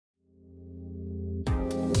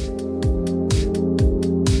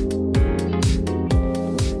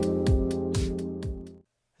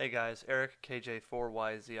Hey guys, Eric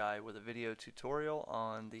KJ4YZI with a video tutorial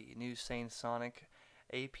on the new Sonic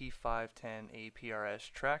AP510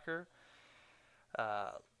 APRS tracker.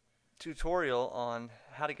 Tutorial on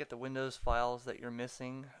how to get the Windows files that you're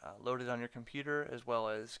missing loaded on your computer, as well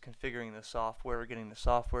as configuring the software, getting the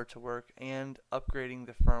software to work, and upgrading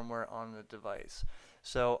the firmware on the device.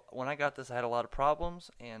 So when I got this, I had a lot of problems,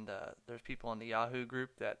 and there's people in the Yahoo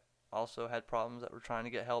group that also had problems that were trying to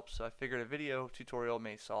get help, so I figured a video tutorial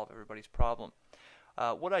may solve everybody's problem.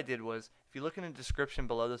 What I did was, if you look in the description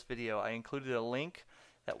below this video, I included a link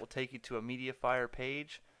that will take you to a MediaFire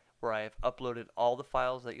page where I have uploaded all the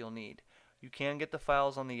files that you'll need. You can get the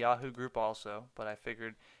files on the Yahoo group also, but I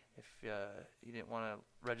figured if you didn't want to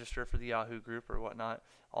register for the Yahoo group or whatnot,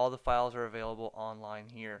 all the files are available online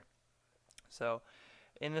here. So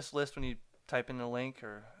in this list, when you type in the link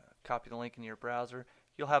or copy the link in your browser,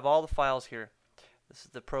 you'll have all the files here. This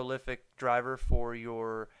is the prolific driver for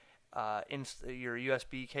your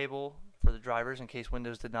USB cable for the drivers in case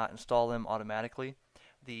Windows did not install them automatically.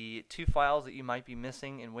 The two files that you might be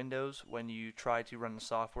missing in Windows when you try to run the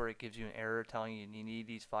software, it gives you an error telling you you need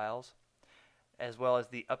these files, as well as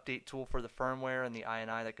the update tool for the firmware and the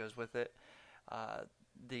INI that goes with it.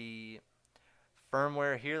 The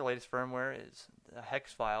firmware here, the latest firmware, is a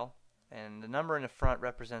hex file, and the number in the front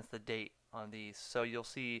represents the date on these. So you'll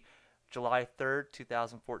see July 3rd,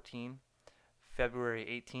 2014, February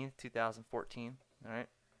 18th, 2014. Alright.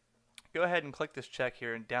 Go ahead and click this check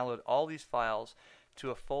here and download all these files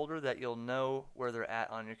to a folder that you'll know where they're at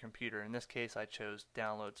on your computer. In this case, I chose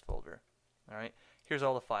Downloads folder. Alright. Here's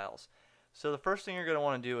all the files. So the first thing you're going to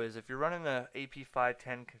want to do is, if you're running the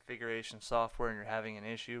AP510 configuration software and you're having an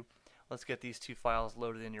issue, let's get these two files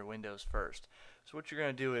loaded in your Windows first. So what you're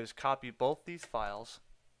going to do is copy both these files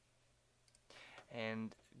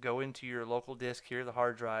and go into your local disk here, the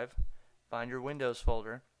hard drive, find your Windows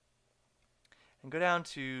folder, and go down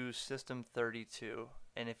to System32.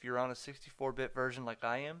 And if you're on a 64-bit version like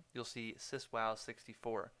I am, you'll see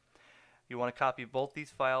SysWow64. You want to copy both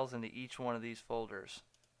these files into each one of these folders.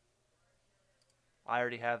 I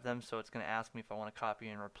already have them, so it's going to ask me if I want to copy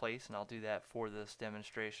and replace, and I'll do that for this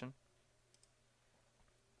demonstration.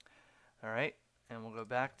 Alright, and we'll go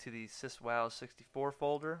back to the SysWow64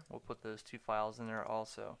 folder. We'll put those two files in there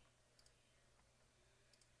also.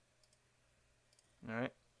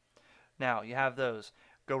 Alright, now you have those.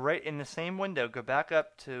 Go right in the same window, go back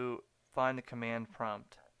up to find the command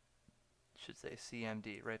prompt. It should say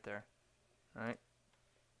CMD right there. Alright.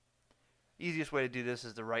 Easiest way to do this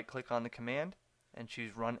is to right click on the command and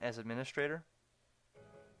choose Run as Administrator.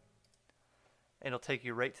 It'll take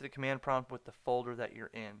you right to the command prompt with the folder that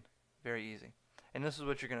you're in. Very easy. And this is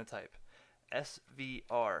what you're going to type.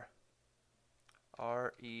 SVR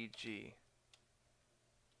REG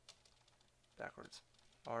backwards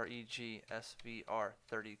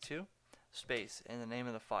REGSVR32 space in the name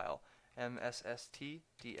of the file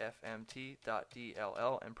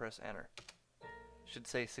msstdfmt.dll and press enter. Should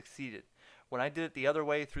say succeeded. When I did it the other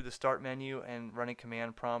way through the start menu and running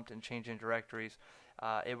command prompt and changing directories,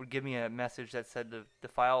 it would give me a message that said the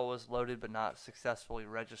file was loaded but not successfully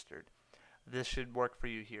registered. This should work for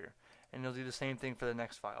you here. And you'll do the same thing for the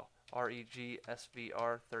next file.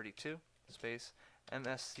 REGSVR32 space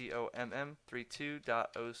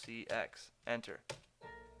mscomm32.ocx. Enter.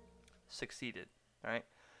 Succeeded. Alright.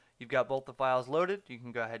 You've got both the files loaded. You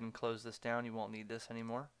can go ahead and close this down. You won't need this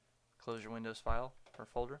anymore. Close your Windows file or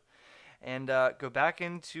folder. And go back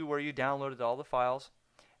into where you downloaded all the files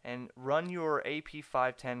and run your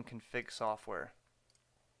AP510 config software.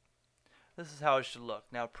 This is how it should look.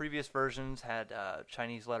 Now, previous versions had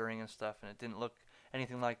Chinese lettering and stuff, and it didn't look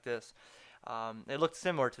anything like this. It looked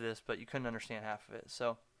similar to this, but you couldn't understand half of it.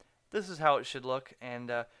 So this is how it should look, and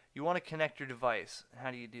you want to connect your device. How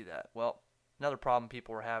do you do that? Well, another problem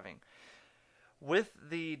people were having. With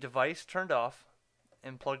the device turned off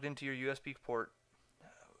and plugged into your USB port,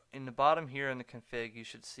 in the bottom here in the config, you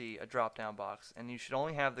should see a drop-down box, and you should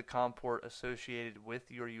only have the COM port associated with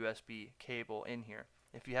your USB cable in here.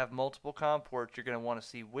 If you have multiple COM ports, you're going to want to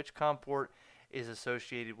see which COM port is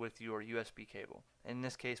associated with your USB cable. In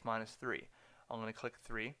this case, mine is 3. I'm going to click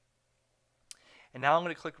 3. And now I'm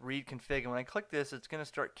going to click Read Config. And when I click this, it's going to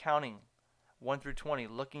start counting 1 through 20,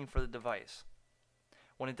 looking for the device.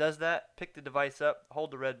 When it does that, pick the device up,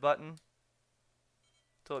 hold the red button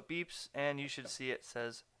until it beeps, and you should see it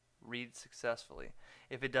says Read Successfully.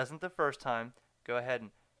 If it doesn't the first time, go ahead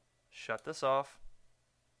and shut this off.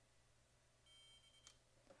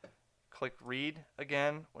 Click Read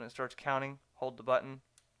again. When it starts counting, hold the button,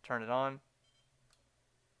 turn it on.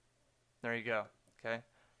 There you go. Okay,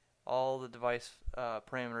 all the device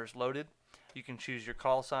parameters loaded. You can choose your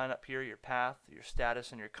call sign up here, your path, your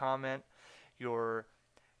status, and your comment. Your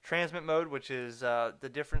transmit mode, which is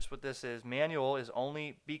the difference with this is manual is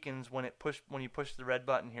only beacons when you push the red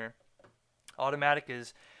button here. Automatic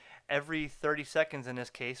is every 30 seconds in this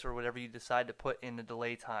case, or whatever you decide to put in the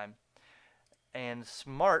delay time. And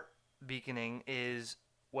smart beaconing is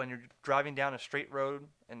when you're driving down a straight road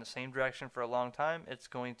in the same direction for a long time, it's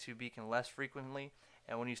going to beacon less frequently.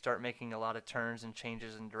 And when you start making a lot of turns and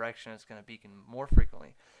changes in direction, it's going to beacon more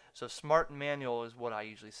frequently. So smart and manual is what I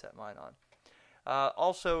usually set mine on.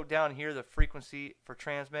 Also down here, the frequency for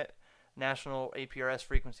transmit, national APRS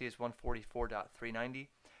frequency is 144.390.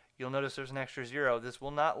 You'll notice there's an extra 0. This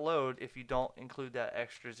will not load if you don't include that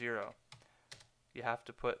extra 0. You have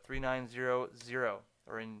to put 3900,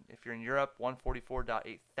 or if you're in Europe,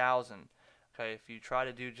 144.8000. Okay, if you try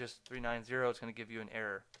to do just 390, it's going to give you an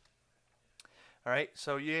error. Alright,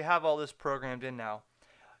 so you have all this programmed in now.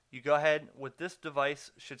 You go ahead with this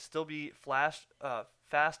device, should still be fast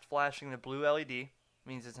flashing the blue LED,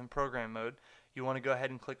 means it's in program mode. You want to go ahead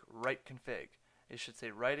and click Write Config. It should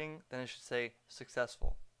say writing, then it should say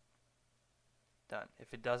successful. Done.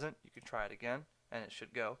 If it doesn't, you can try it again, and it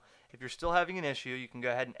should go. If you're still having an issue, you can go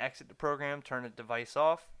ahead and exit the program, turn the device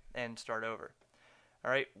off, and start over.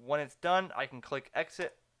 Alright, when it's done, I can click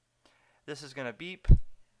Exit. This is going to beep,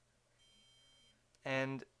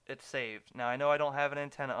 and it's saved. Now, I know I don't have an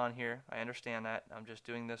antenna on here. I understand that. I'm just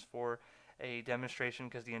doing this for a demonstration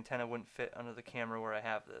because the antenna wouldn't fit under the camera where I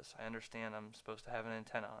have this. I understand I'm supposed to have an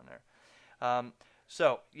antenna on there.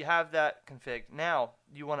 So you have that config. Now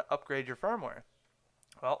you want to upgrade your firmware.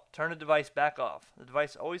 Well, turn the device back off. The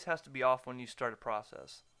device always has to be off when you start a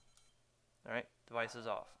process. Alright, device is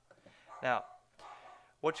off. Now,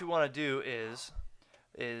 what you want to do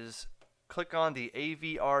is click on the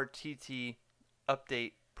AVRTT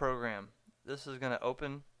update program. This is going to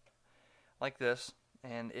open like this,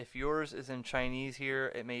 and if yours is in Chinese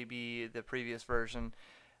here, it may be the previous version.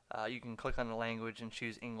 You can click on the language and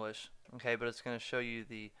choose English, okay, but it's going to show you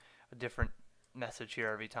a different message here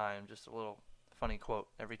every time, just a little funny quote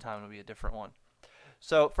every time. Will be a different one.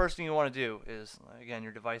 So first thing you want to do is, again,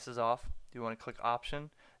 your device is off. You want to click Option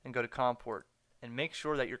and go to COM port, and make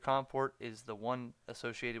sure that your COM port is the one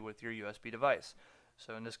associated with your USB device.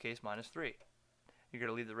 So in this case, mine is 3. You're going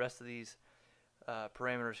to leave the rest of these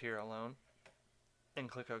parameters here alone and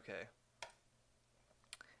click OK.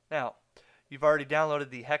 Now, you've already downloaded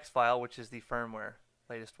the hex file, which is the firmware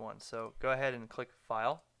latest one. So go ahead and click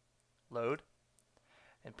File, Load,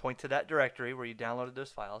 and point to that directory where you downloaded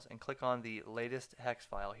those files and click on the latest hex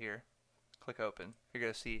file here. Click Open. You're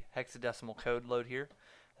going to see hexadecimal code load here.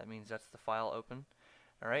 That means that's the file open.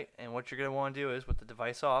 Alright, and what you're going to want to do is, with the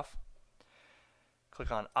device off, click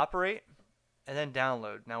on Operate, and then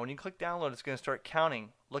download. Now when you click download, it's going to start counting,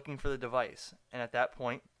 looking for the device, and at that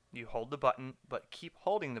point you hold the button, but keep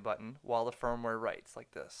holding the button while the firmware writes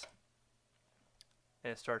like this.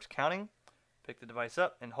 And it starts counting. Pick the device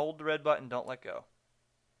up and hold the red button, don't let go.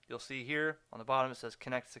 You'll see here on the bottom it says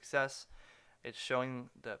Connect Success. It's showing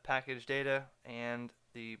the package data and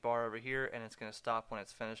the bar over here, and it's going to stop when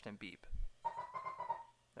it's finished and beep.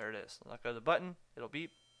 There it is. Let go of the button, it'll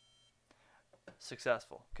beep.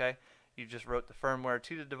 Successful. Okay, you just wrote the firmware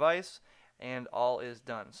to the device, and all is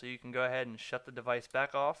done. So you can go ahead and shut the device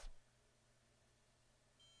back off,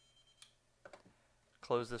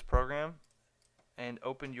 close this program, and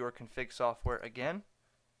open your config software again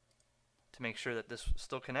to make sure that this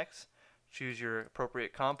still connects. Choose your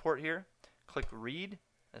appropriate COM port here, click Read,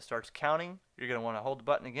 and it starts counting. You're going to want to hold the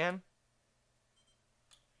button again.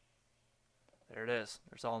 There it is.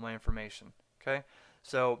 There's all my information. Okay,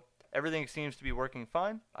 so everything seems to be working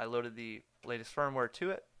fine. I loaded the latest firmware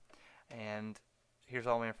to it, and here's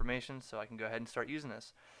all my information, so I can go ahead and start using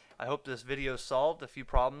this. I hope this video solved a few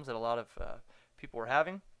problems that a lot of people were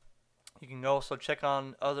having. You can also check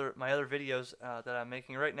on my other videos that I'm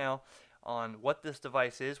making right now on what this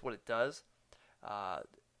device is, what it does,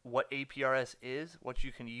 what APRS is, what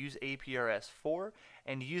you can use APRS for,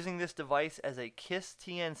 and using this device as a KISS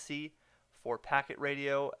TNC for packet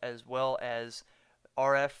radio, as well as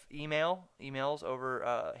RF emails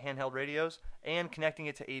over handheld radios, and connecting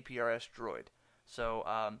it to APRS Droid.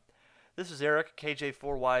 So this is Eric,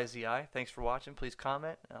 KJ4YZI. Thanks for watching. Please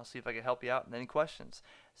comment, and I'll see if I can help you out in any questions.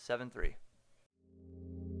 7-3.